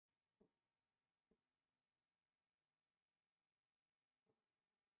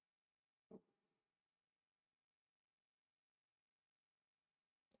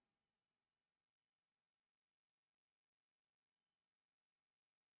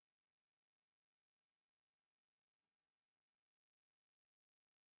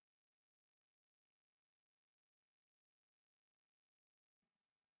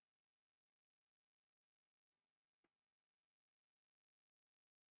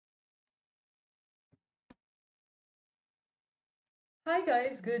Hi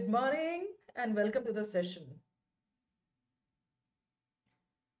guys, good morning and welcome to the session.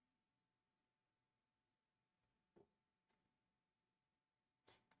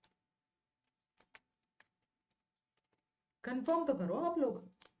 Confirm तो करो आप लोग.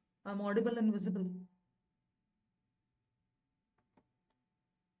 I'm audible and visible.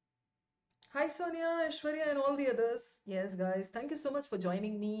 Hi Sonia, Aishwarya and all the others. Yes guys, thank you so much for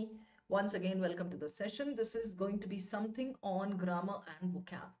joining me. Once again, welcome to the session. This is going to be something on grammar and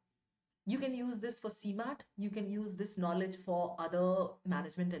vocab. You can use this for CMAT. You can use this knowledge for other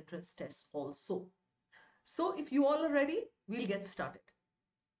management entrance tests also. So if you all are ready, we'll get started.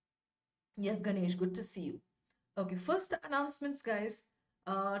 Yes, Ganesh, good to see you. Okay, first the announcements, guys.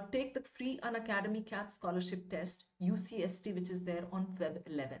 Take the free Unacademy CAT scholarship test, UCST, which is there on Feb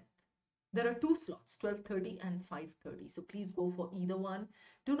 11th. There are two slots, 12:30 and 5:30. So please go for either one.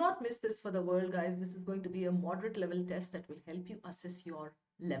 Do not miss this for the world, guys. This is going to be a moderate level test that will help you assess your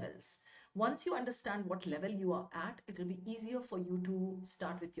levels. Once you understand what level you are at, it will be easier for you to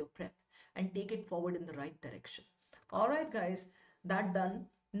start with your prep and take it forward in the right direction. All right, guys, that done.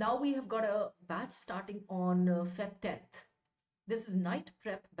 Now we have got a batch starting on Feb 10th. This is night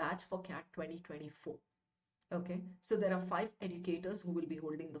prep batch for CAT 2024. Okay, so there are 5 educators who will be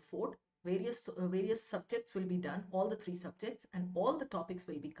holding the fort. Various subjects will be done, all the 3 subjects, and all the topics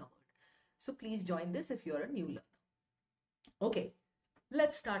will be covered. So please join this if you're a new learner. Okay,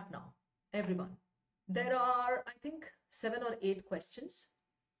 let's start now, everyone. There are, I think, 7 or 8 questions,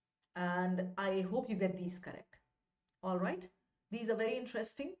 and I hope you get these correct. All right, these are very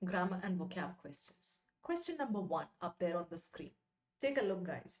interesting grammar and vocab questions. Question number 1 up there on the screen. Take a look,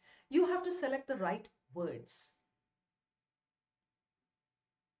 guys. You have to select the right words.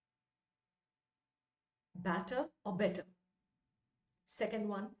 Batter or better? Second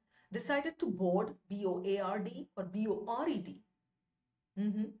one, decided to board, B-O-A-R-D or B-O-R-E-D.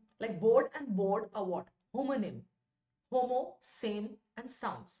 Like board and board are what? Homonym. Homo, same, and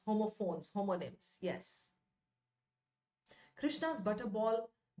sounds. Homophones, homonyms. Yes. Krishna's butterball,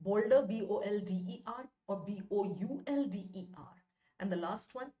 boulder, B-O-L-D-E-R or B-O-U-L-D-E-R. And the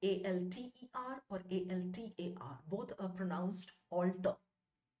last one, A-L-T-E-R or A-L-T-A-R. Both are pronounced alter.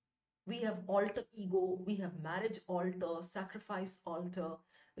 We have alter ego, we have marriage alter, sacrifice alter.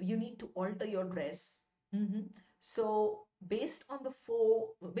 You need to alter your dress. So based on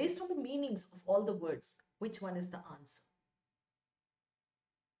the meanings of all the words, which one is the answer?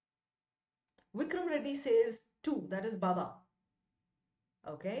 Vikram Reddy says 2, that is Baba.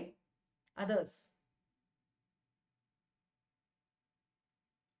 Okay, others?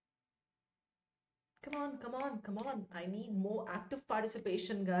 Come on, come on, come on. I need more active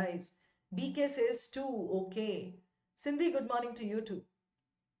participation, guys. BK says 2, okay. Cindy, good morning to you too.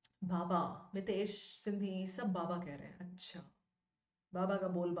 बाबा, मितेश, सिंधी सब बाबा कह रहे हैं. अच्छा, बाबा का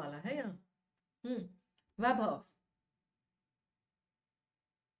बोलबाला है यहाँ. वैभव.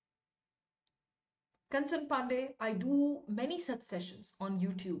 Kanchan Pandey, I do many such sessions on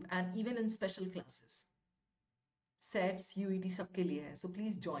YouTube and even in special classes. Sets, UET सबके लिए है, so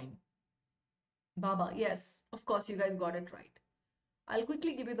please join. Baba, yes, of course you guys got it right. I'll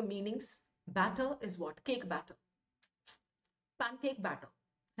quickly give you the meanings. Batter is what? Cake batter. Pancake batter.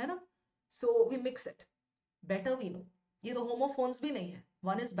 है ना? So we mix it. Better we know. ये तो homophones भी नहीं है.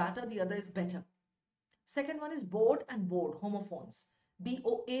 One is batter, the other is better. Second one is board and board, homophones.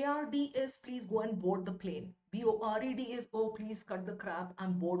 B-O-A-R-D is please go and board the plane. B-O-R-E-D is oh please cut the crap,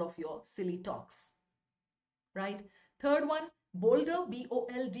 I'm bored of your silly talks. Right? Third one, boulder,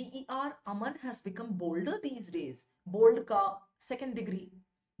 B-O-L-D-E-R. Aman has become bolder these days. Bold ka second degree,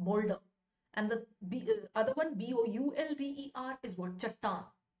 boulder. And the other one, B-O-U-L-D-E-R is what? Chattan.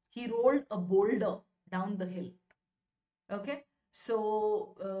 He rolled a boulder down the hill. Okay,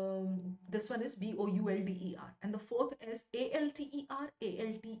 so this one is B-O-U-L-D-E-R. And the fourth is A-L-T-E-R,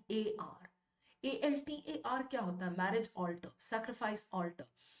 A-L-T-A-R. A-L-T-A-R क्या होता है? Marriage altar, sacrifice altar.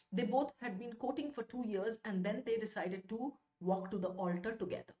 They both had been courting for 2 years and then they decided to walk to the altar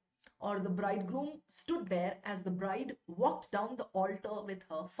together. Or the bridegroom stood there as the bride walked down the altar with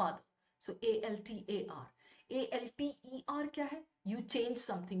her father. So A-L-T-A-R. A-L-T-E-R क्या है? You change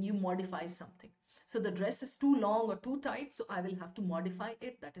something, you modify something. So the dress is too long or too tight, so I will have to modify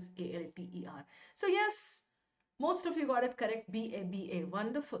it. That is A-L-T-E-R. So yes, most of you got it correct. B-A-B-A.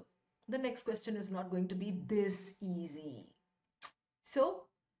 Wonderful. The next question is not going to be this easy. So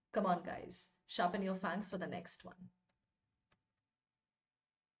come on, guys. Sharpen your fangs for the next one.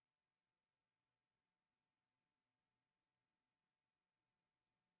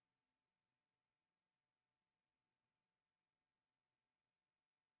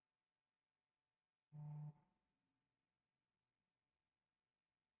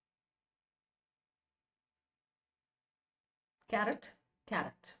 Carrot,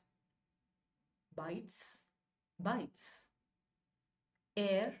 carrot. Bites, bites.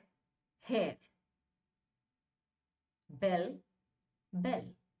 Air, hair. Bell, bell.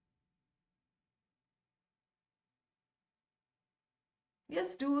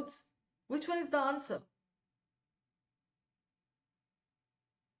 Yes, dudes. Which one is the answer?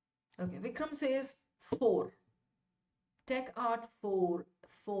 Okay, Vikram says 4. Tech art 4.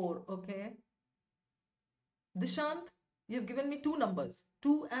 4, okay. Dishant, you've given me 2 numbers,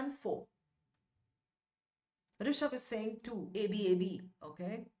 2 and 4. Rishabh is saying 2, A, B, A, B,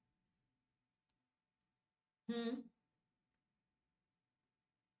 okay.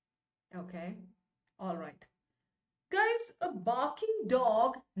 Okay, all right. Guys, a barking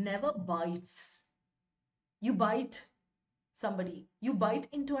dog never bites. You bite somebody, you bite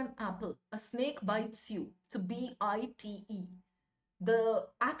into an apple, a snake bites you. So B-I-T-E. The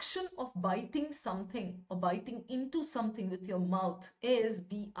action of biting something or biting into something with your mouth is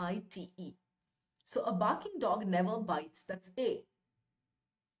B-I-T-E. So a barking dog never bites. That's A.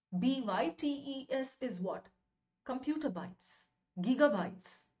 B-Y-T-E-S is what? Computer bites,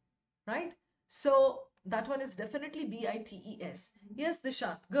 gigabytes, right? So that one is definitely B-I-T-E-S. Yes,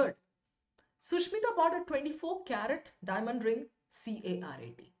 Dishant, good. Sushmita bought a 24-carat diamond ring,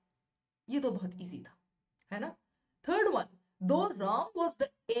 C-A-R-A-T. ये तो बहुत easy था, है ना? Third one, though Ram was the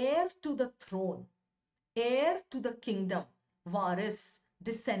heir to the throne, heir to the kingdom, varis,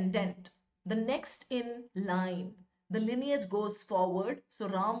 descendant, the next in line. The lineage goes forward. So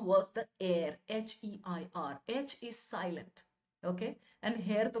Ram was the heir, H-E-I-R. H is silent. Okay. And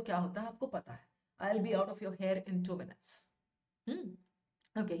hair to kya hota hai? Aapko pata hai. I'll be out of your hair in 2 minutes.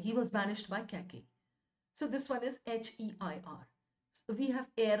 Okay. He was banished by Kaki. So this one is H-E-I-R. So we have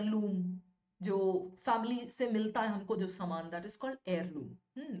heirloom. जो family से मिलता है हमको जो सामान, that is called heirloom.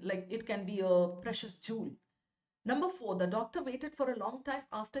 Like it can be a precious jewel. Number 4, the doctor waited for a long time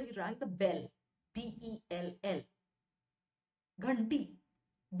after he rang the bell. B-E-L-L. Ghanti.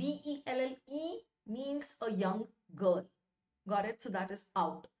 B-E-L-L-E means a young girl. Got it? So that is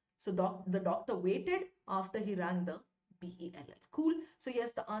out. So the doctor waited after he rang the B-E-L-L. Cool. So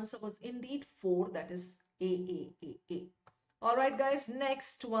yes, the answer was indeed 4. That is A-A-A-A. All right, guys.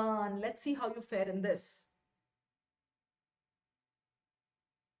 Next one. Let's see how you fare in this.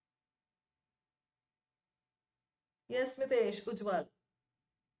 Yes, Mitesh, Ujwal.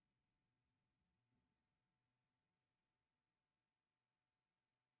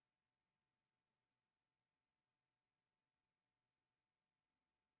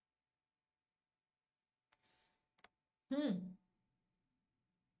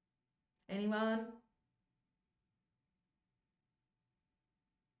 Anyone?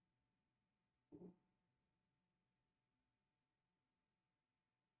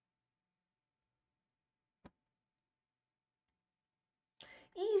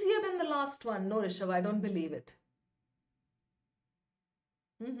 Easier than the last one. No, Rishabh, I don't believe it.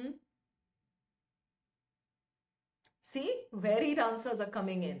 See, varied answers are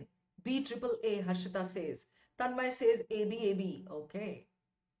coming in. B triple A, Harshita says. Tanmay says A B A B. Okay.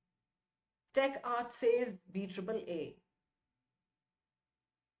 Tech Art says B triple A.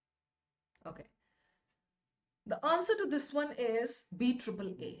 Okay. The answer to this one is B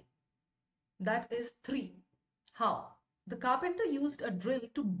triple A. That is 3. How? The carpenter used a drill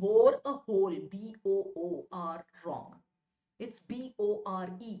to bore a hole. B-O-O-R, wrong. It's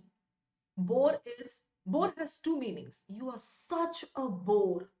B-O-R-E. Bore has 2 meanings. You are such a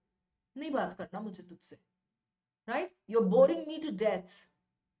bore. नहीं बात करना मुझे तुझसे. Right? You're boring me to death.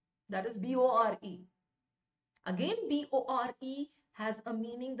 That is B-O-R-E. Again, B-O-R-E has a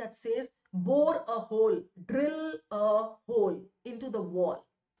meaning that says bore a hole, drill a hole into the wall.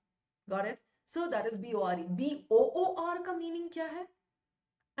 Got it? So that is B-O-R-E. B-O-O-R ka meaning kya hai?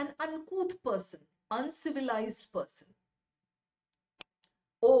 An uncouth person, uncivilized person.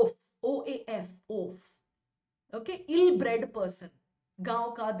 Oaf, O-A-F, oaf. Okay, ill-bred person.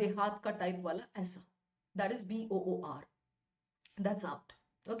 गांव का देहात का type वाला ऐसा. That is B-O-O-R. That's out.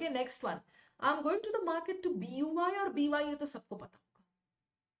 Okay, next one. I'm going to the market to B-U-Y or B-Y, ये तो सबको पता होगा.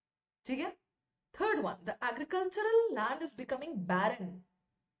 ठीक है? Third one. The agricultural land is becoming barren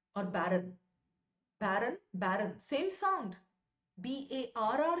or barren. Barren, barren. Same sound.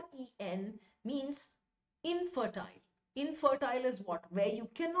 B-A-R-R-E-N means infertile. Infertile is what? Where you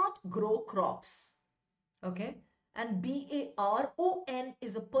cannot grow crops. Okay? And B-A-R-O-N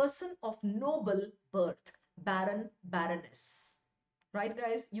is a person of noble birth. Baron, baroness. Right,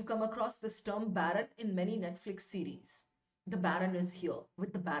 guys? You come across this term baron in many Netflix series. The baron is here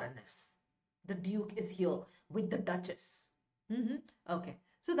with the baroness. The duke is here with the duchess. Okay.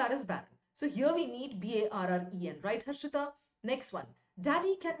 So that is baron. So here we need B-A-R-R-E-N. Right, Harshita? Next one.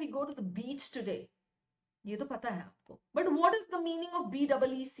 Daddy, can we go to the beach today? ये तो पता है आपको. But what is the meaning of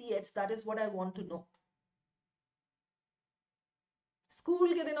BEECH? That is what I want to know.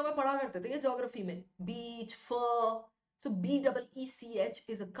 School के दिनों में पढ़ा करते थे ये ज्योग्राफी में. बीच, फर. So BEECH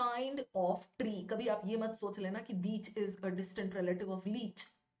is a kind of tree. कभी आप ये मत सोच लेना कि beach is a distant relative of leech.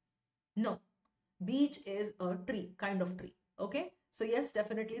 No. Beech is a tree, kind of tree. Okay. So yes,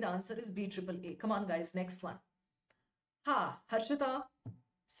 definitely the answer is BAAA. Come on, guys. Next one. Ha, Harshita,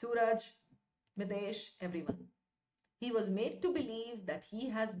 Suraj, Mitesh, everyone. He was made to believe that he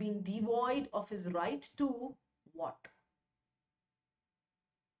has been devoid of his right to what?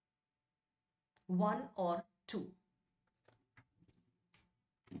 One or two?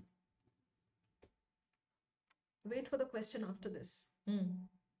 Wait for the question after this.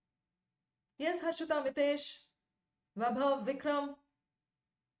 Yes, Harshita, Mitesh, Vabhav, Vikram.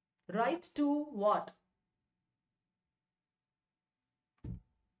 Right to what?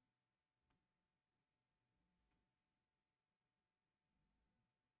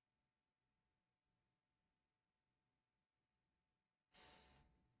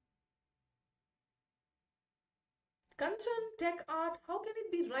 Kanchan, tech art, how can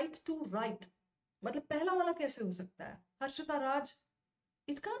it be right to write? मतलब पहला वाला कैसे हो सकता है? हर्षिता राज,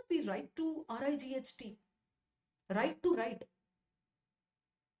 it can't be right to RIGHT. Right to write.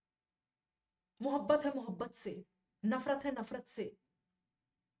 मोहब्बत है मोहब्बत से, नफरत है नफरत से.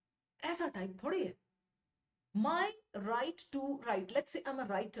 ऐसा टाइप थोड़ी है. My right to write. Let's say I'm a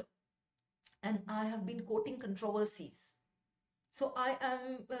writer and I have been quoting controversies. So I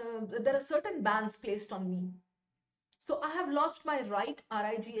am, there are certain bans placed on me. So I have lost my right,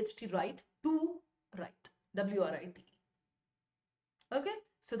 RIGHT, right to write, WRIT. Okay,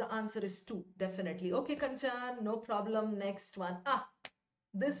 so the answer is 2, definitely. Okay, Kanchan, no problem. Next one.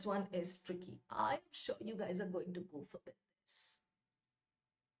 This one is tricky. I'm sure you guys are going to go for this.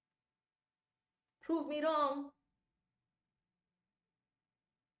 Prove me wrong.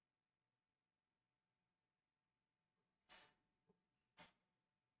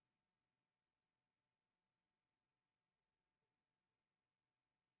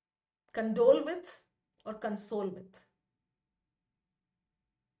 Condole with or console with?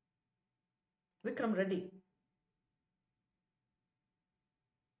 Vikram Reddy.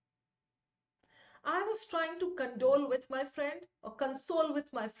 I was trying to condole with my friend or console with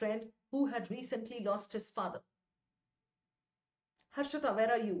my friend who had recently lost his father. Harshita,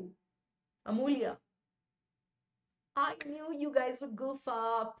 where are you? Amulya. I knew you guys would goof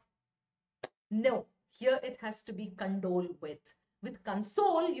up. No, here it has to be condole with. With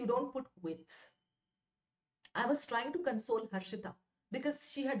console, you don't put with. I was trying to console Harshita because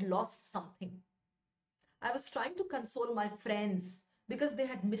she had lost something. I was trying to console my friends because they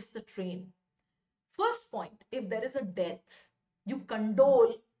had missed the train. First point, if there is a death, you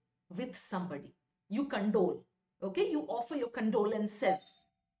condole with somebody. You condole. Okay, you offer your condolences.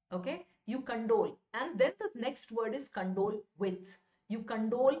 Okay, you condole. And then the next word is condole with. You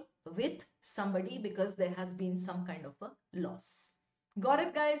condole with somebody because there has been some kind of a loss. Got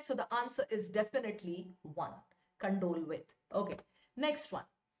it, guys? So the answer is definitely 1. Condole with. Okay, next one.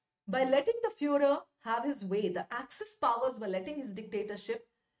 By letting the Führer have his way, the Axis powers were letting his dictatorship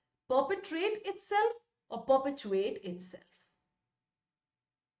perpetrate itself or perpetuate itself.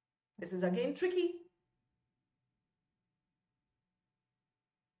 This is again tricky.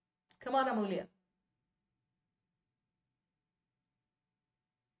 Come on, Amulya.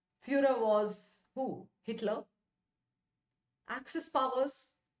 Führer was who? Hitler. Axis powers,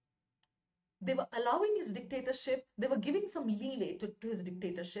 they were allowing his dictatorship, they were giving some leeway to his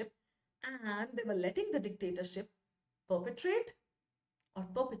dictatorship, and they were letting the dictatorship perpetrate or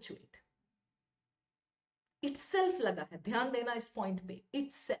perpetuate. Itself लगा है, ध्यान देना इस point पे,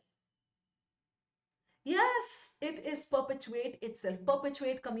 itself. Yes, it is perpetuate itself.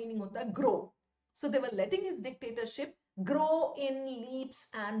 Perpetuate का meaning होता है grow. So they were letting his dictatorship grow in leaps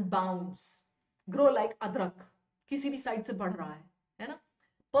and bounds. Grow like अदरक, किसी भी साइड से बढ़ रहा है ना?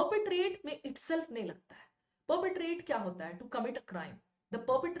 Perpetrate में itself नहीं लगता है. Perpetrate क्या होता है? To commit a crime. The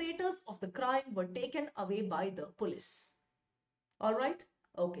perpetrators of the crime were taken away by the police. All right?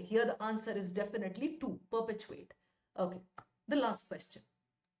 Okay, here the answer is definitely 2, perpetuate. Okay, the last question.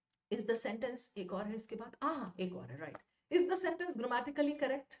 Is the sentence, एक और है इसके बाद? एक और है, right. Is the sentence grammatically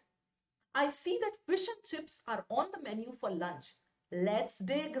correct? I see that fish and chips are on the menu for lunch. Let's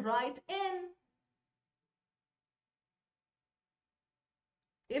dig right in.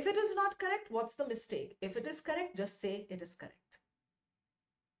 If it is not correct, what's the mistake? If it is correct, just say it is correct.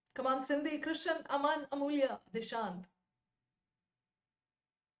 Come on, Sindhi, Christian, Aman, Amulya, Dishant.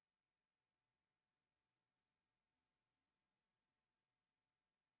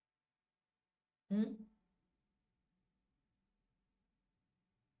 Hmm?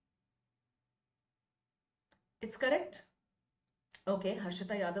 It's correct. Okay,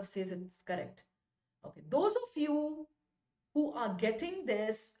 Harshita Yadav says it's correct. Okay, those of you who are getting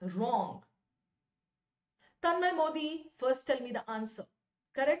this wrong, Tanmay Modi, first tell me the answer.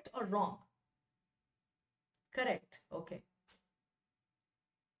 Correct or wrong? Correct. Okay.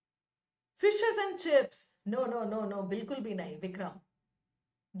 Fishes and chips. No, no, no, no. Bilkul bhi nahi, Vikram.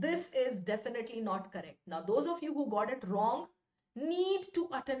 This is definitely not correct. Now, those of you who got it wrong need to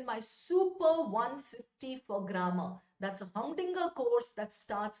attend my Super 150 for grammar. That's a Humdinger course that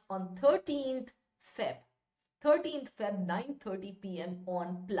starts on 13th Feb. 13th Feb, 9:30 p.m.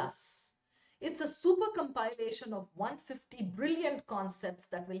 on Plus. It's a super compilation of 150 brilliant concepts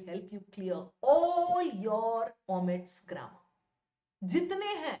that will help you clear all your omits grammar.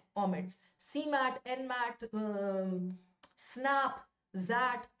 जितने हैं omits, CMAT, NMAT, SNAP,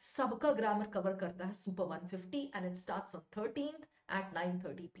 ZAT, सबका grammar cover करता है Super 150 and it starts on 13th at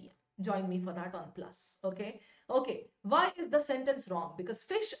 9:30 p.m. Join me for that on Plus. Okay. Okay. Why is the sentence wrong? Because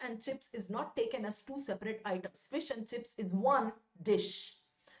fish and chips is not taken as two separate items. Fish and chips is one dish.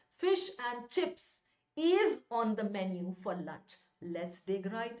 Fish and chips is on the menu for lunch. Let's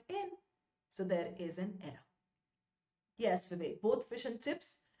dig right in. So there is an error. Yes, Vivek, both fish and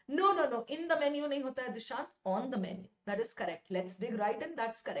chips. No, no, no. In the menu nahi hota hai, Dishant. On the menu. That is correct. Let's dig right in.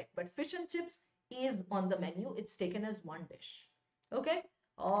 That's correct. But fish and chips is on the menu. It's taken as one dish. Okay?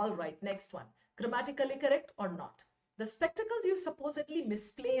 All right. Next one. Grammatically correct or not? The spectacles you supposedly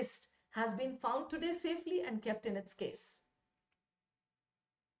misplaced has been found today safely and kept in its case.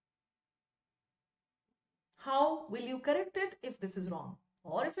 How will you correct it if this is wrong?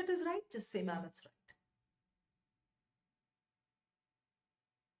 Or if it is right, just say, ma'am, it's right.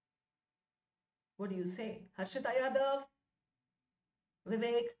 What do you say? Harshita Yadav,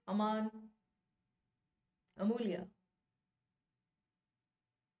 Vivek, Aman, Amulya.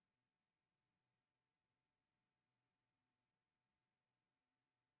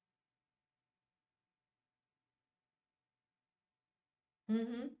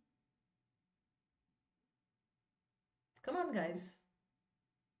 Mm-hmm. Come on, guys.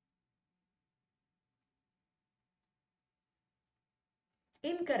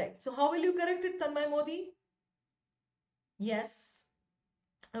 Incorrect. So how will you correct it, Tanmay Modi? Yes.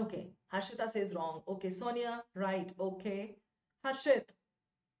 Okay. Harshita says wrong. Okay. Sonia, right. Okay. Harshit,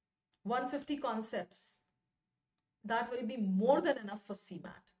 150 concepts. That will be more than enough for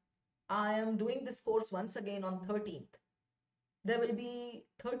CMAT. I am doing this course once again on 13th. There will be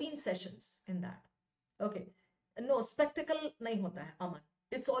 13 sessions in that. Okay. No, spectacle nahi hota hai, Aman.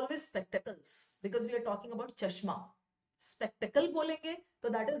 It's always spectacles because we are talking about chashma. Spectacle bolenge, so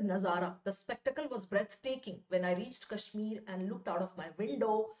that is Nazara. The spectacle was breathtaking. When I reached Kashmir and looked out of my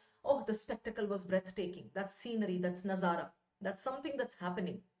window, oh, the spectacle was breathtaking. That's scenery, that's Nazara. That's something that's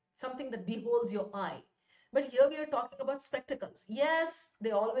happening, something that beholds your eye. But here we are talking about spectacles. Yes, they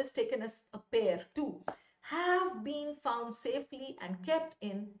always taken as a pair too. Have been found safely and kept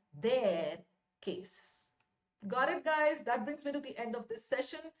in their case. Got it, guys? That brings me to the end of this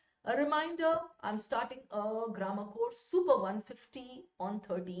session. A reminder, I'm starting a grammar course, Super 150 on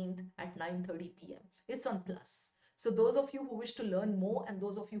 13th at 9:30 p.m. It's on Plus. So those of you who wish to learn more and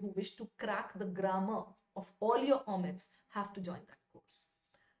those of you who wish to crack the grammar of all your omits have to join that course.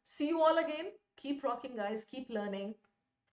 See you all again. Keep rocking, guys. Keep learning.